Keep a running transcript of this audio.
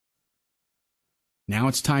Now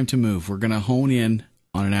it's time to move. We're going to hone in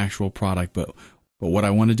on an actual product, but what I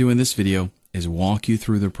want to do in this video is walk you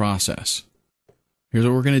through the process. Here's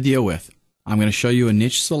what we're going to deal with. I'm going to show you a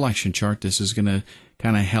niche selection chart. This is going to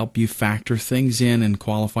kind of help you factor things in and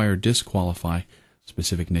qualify or disqualify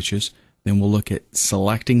specific niches. Then we'll look at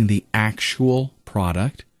selecting the actual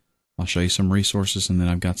product. I'll show you some resources, and then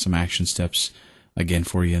I've got some action steps again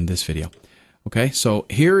for you in this video. Okay, so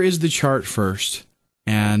here is the chart first,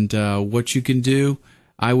 and what you can do,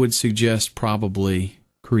 I would suggest probably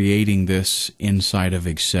creating this inside of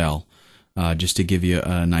Excel, just to give you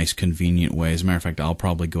a nice convenient way. As a matter of fact, I'll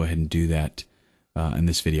probably go ahead and do that in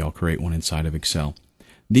this video. I'll create one inside of Excel.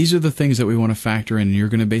 These are the things that we want to factor in, and you're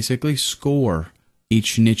going to basically score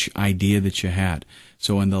each niche idea that you had.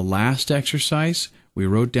 So in the last exercise, we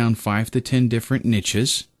wrote down 5 to 10 different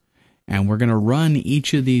niches, and we're going to run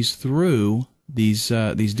each of these through these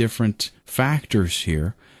different factors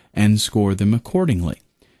here and score them accordingly.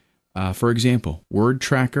 For example, word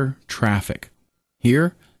tracker traffic.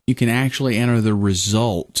 Here, you can actually enter the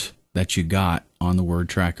result that you got on the word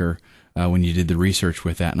tracker when you did the research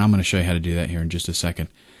with that, and I'm going to show you how to do that here in just a second.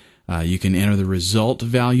 You can enter the result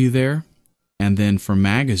value there, and then for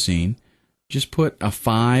magazine, just put a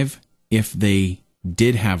 5 if they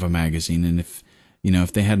did have a magazine, and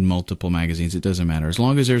if they had multiple magazines, it doesn't matter. As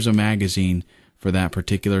long as there's a magazine for that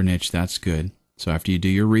particular niche, that's good. So after you do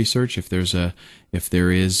your research, if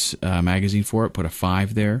there is a magazine for it, put a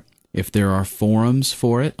 5 there. If there are forums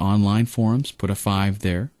for it, online forums, put a 5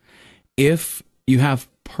 there. If you have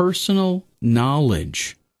personal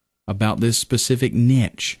knowledge about this specific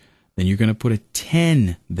niche, then you're going to put a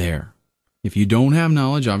 10 there. If you don't have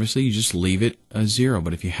knowledge, obviously you just leave it a 0.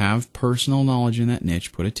 But if you have personal knowledge in that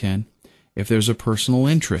niche, put a 10. If there's a personal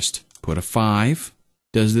interest, put a 5.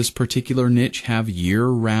 Does this particular niche have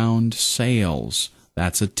year-round sales?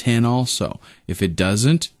 That's a 10 also. If it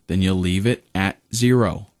doesn't, then you'll leave it at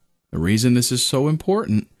 0. The reason this is so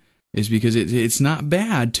important is because it's not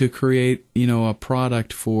bad to create, a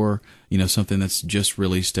product for, something that's just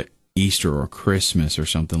released at Easter or Christmas or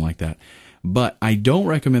something like that. But I don't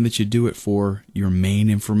recommend that you do it for your main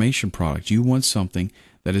information product. You want something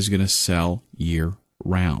that is going to sell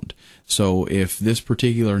year-round. So if this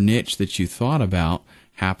particular niche that you thought about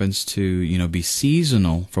happens to, be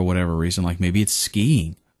seasonal for whatever reason, like maybe it's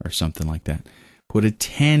skiing or something like that, put a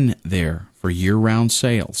 10 there for year-round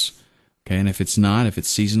sales. Okay, and if it's not, if it's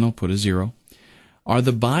seasonal, put a 0. Are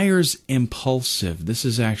the buyers impulsive? This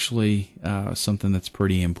is actually something that's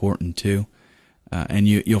pretty important too. And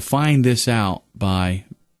you'll find this out by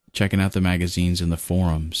checking out the magazines and the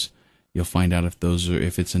forums. You'll find out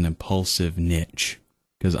if it's an impulsive niche,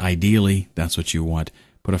 because ideally that's what you want.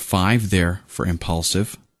 Put a 5 there for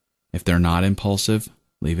impulsive. If they're not impulsive,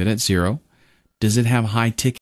 leave it at 0. Does it have high ticket?